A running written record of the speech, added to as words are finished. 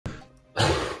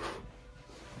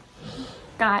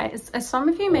Guys, as some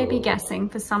of you may be guessing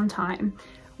for some time,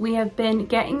 we have been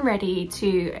getting ready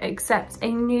to accept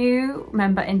a new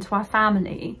member into our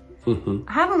family.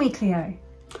 Haven't we, Cleo?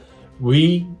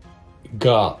 We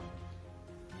got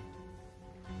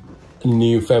a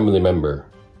new family member.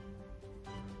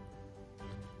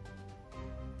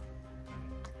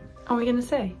 Are we gonna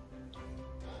say?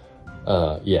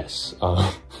 Yes.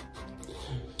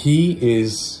 He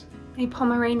is... A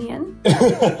Pomeranian.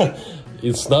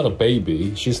 It's not a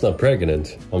baby. She's not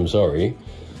pregnant. I'm sorry.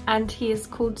 And he is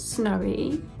called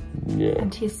Snowy. Yeah.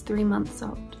 And he is 3 months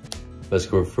old. Let's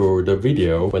go for the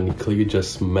video when Cleo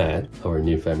just met our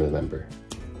new family member.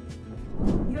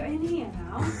 You're in here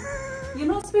now. You're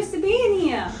not supposed to be in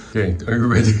here. Okay, are you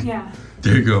ready? Yeah.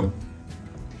 There you go.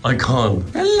 I can't.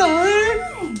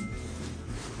 Hello!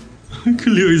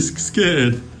 Cleo is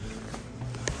scared.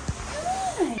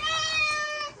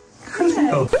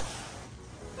 Cleo.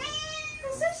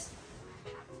 What's this?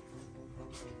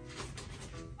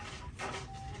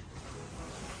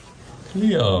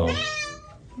 Cleo.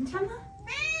 Quintana?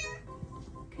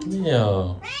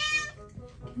 Cleo.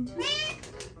 Quintana?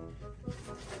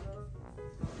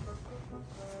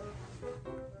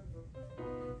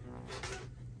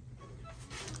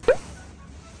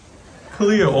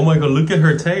 Cleo, oh my god, look at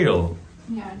her tail.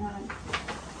 Yeah, I know.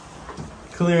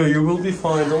 Cleo, you will be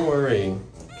fine, don't worry.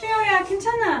 Cleo,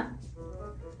 Quintana!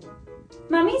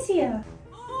 Mummy's here.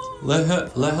 Let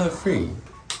her free.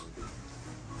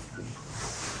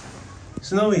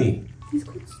 Snowy. He's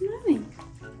called Snowy.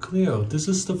 Cleo, this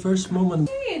is the first moment.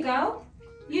 Do you, girl?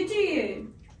 You do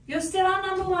you. You're still our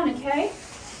number one, okay?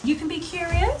 You can be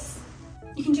curious.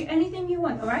 You can do anything you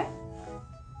want, alright?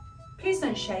 Please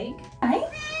don't shake. Hey?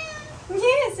 Yeah,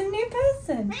 it's a new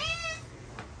person.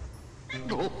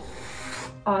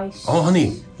 Oh,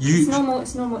 honey, you... It's normal,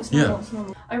 it's normal, it's normal, Yeah. it's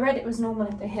normal. I read it was normal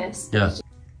if they hiss. Yeah.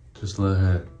 Just let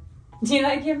her. Do you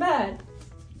like your bed?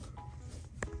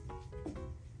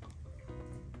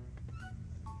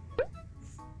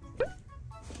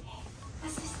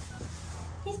 What's this?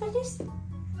 Here's my this.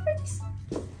 This.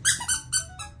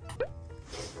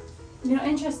 You're not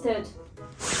interested?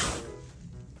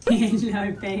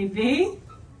 Hello, baby.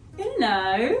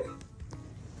 Hello.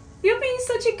 You're being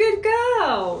such a good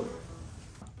girl.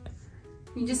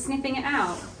 You're just sniffing it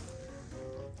out.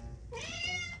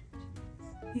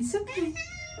 It's okay.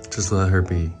 Just let her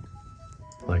be.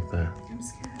 Like that. I'm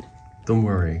scared. Don't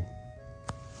worry.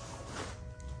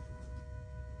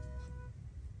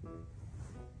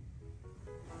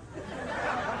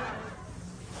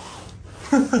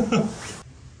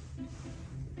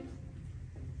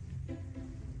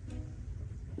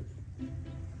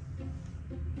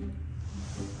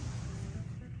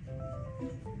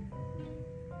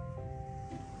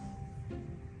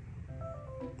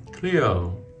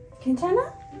 Cleo.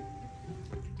 Quintana?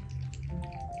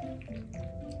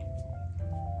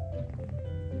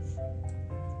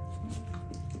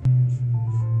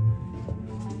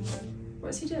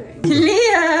 What's he doing?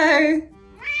 Leo!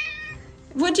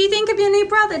 What do you think of your new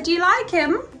brother? Do you like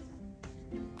him?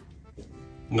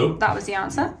 Nope. That was the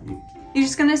answer. You're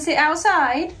just gonna sit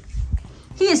outside?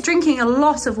 He is drinking a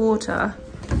lot of water.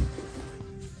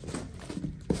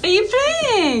 Are you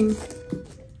playing?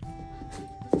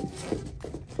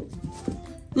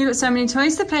 You've got so many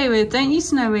toys to play with, don't you,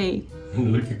 Snowy?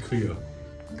 Look at Cleo.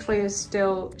 Cleo's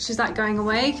still, she's like going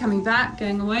away, coming back,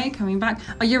 going away, coming back.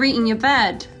 Oh, you're eating your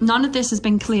bed. None of this has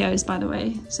been Cleo's, by the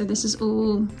way. So this is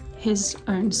all his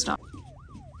own stuff.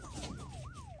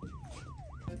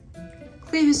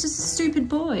 Cleo's just a stupid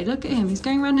boy. Look at him, he's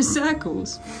going around in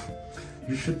circles.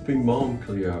 You should be mom,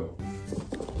 Cleo.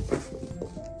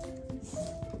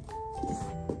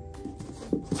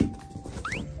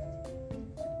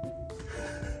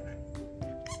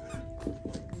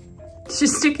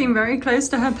 She's sticking very close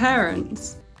to her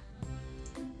parents.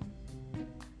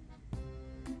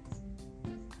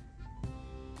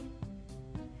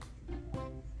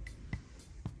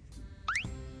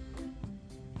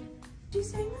 Did you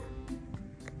say that?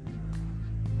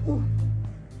 Ooh.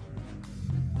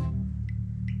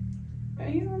 Are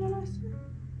you on a nice one?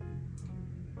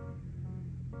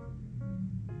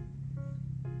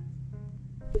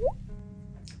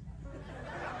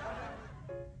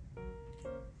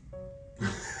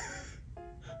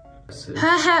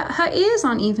 Her ears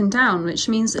aren't even down, which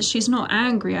means that she's not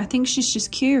angry. I think she's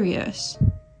just curious.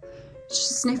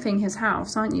 She's sniffing his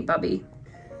house, aren't you, Bubby?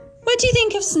 What do you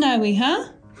think of Snowy, huh?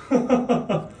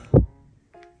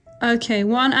 Okay,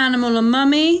 one animal on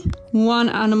Mummy, one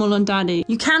animal on Daddy.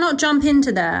 You cannot jump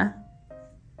into there.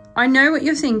 I know what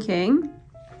you're thinking.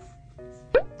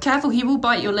 Careful, he will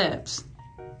bite your lips.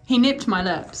 He nipped my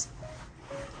lips.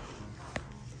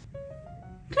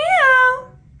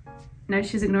 No,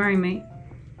 she's ignoring me.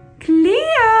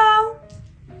 Cleo!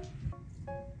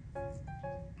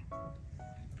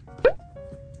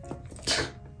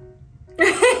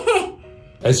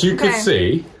 As you could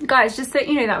see, guys, just so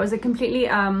you know, that was a completely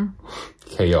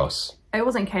chaos. It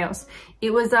wasn't chaos.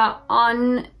 It was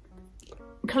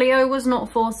Cleo was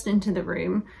not forced into the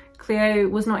room. Cleo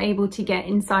was not able to get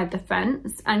inside the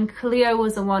fence, and Cleo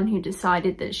was the one who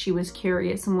decided that she was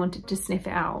curious and wanted to sniff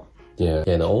it out. Yeah,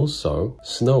 and also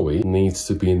Snowy needs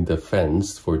to be in the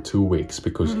fence for 2 weeks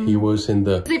because he was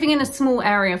living in a small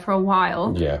area for a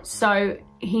while. Yeah. So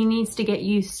he needs to get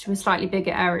used to a slightly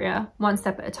bigger area, one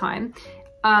step at a time.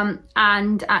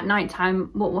 And at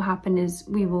nighttime, what will happen is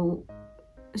we will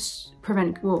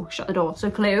shut the door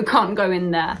so Cleo can't go in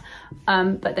there.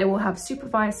 But they will have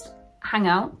supervised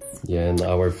hangouts. Yeah, and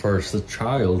our first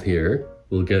child here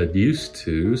will get used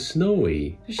to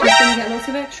Snowy. She's gonna get lots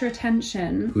of extra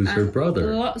attention. Who's her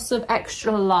brother? Lots of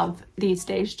extra love these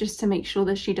days, just to make sure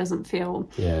that she doesn't feel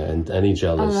and any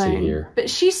jealousy alone. here. But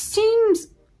she seems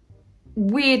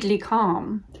weirdly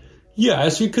calm. Yeah,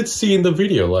 as you could see in the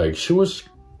video, like she was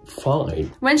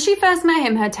fine. When she first met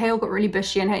him, her tail got really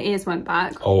bushy and her ears went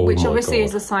back, which obviously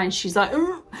is a sign she's like,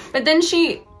 ugh. But then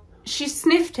she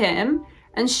sniffed him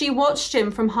and she watched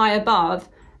him from high above,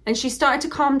 and she started to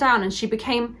calm down and she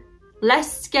became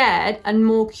less scared and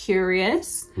more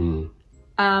curious,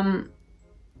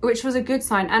 which was a good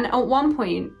sign. And at one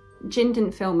point, Jin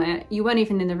didn't film it. You weren't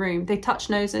even in the room. They touched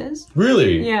noses.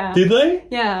 Really? Yeah. Did they?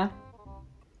 Yeah.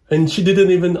 And she didn't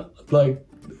even, like,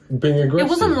 being aggressive? It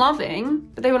wasn't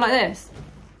loving, but they were like this.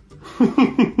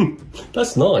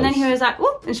 That's nice. And then he was like,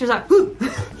 whoop, and she was like, whoop.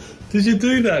 Did you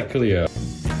do that, Cleo?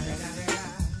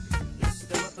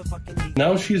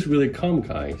 Now she's really calm,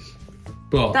 guys.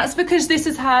 But that's because this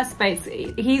is her space.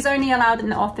 He's only allowed in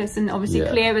the office, and obviously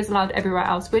Cleo is allowed everywhere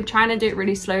else. We're trying to do it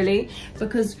really slowly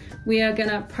because we are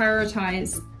gonna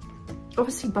prioritize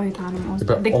obviously both animals.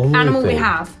 The animal we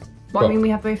have. Well, I mean, we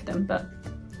have both of them, but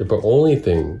the only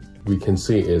thing we can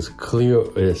see is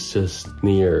Cleo is just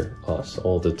near us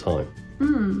all the time.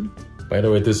 By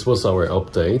the way, this was our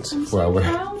update for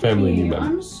our family new member.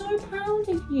 I'm so proud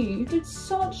of you. You did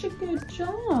such a good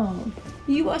job.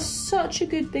 You are such a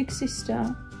good big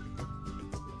sister.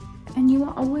 And you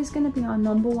are always going to be our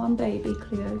 #1 baby,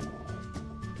 Cleo.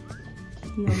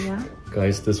 Yeah.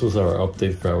 Guys, this was our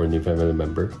update for our new family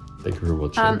member. Thank you for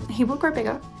watching. He will grow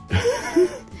bigger.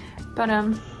 But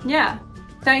yeah.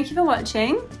 Thank you for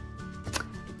watching.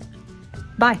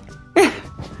 Bye.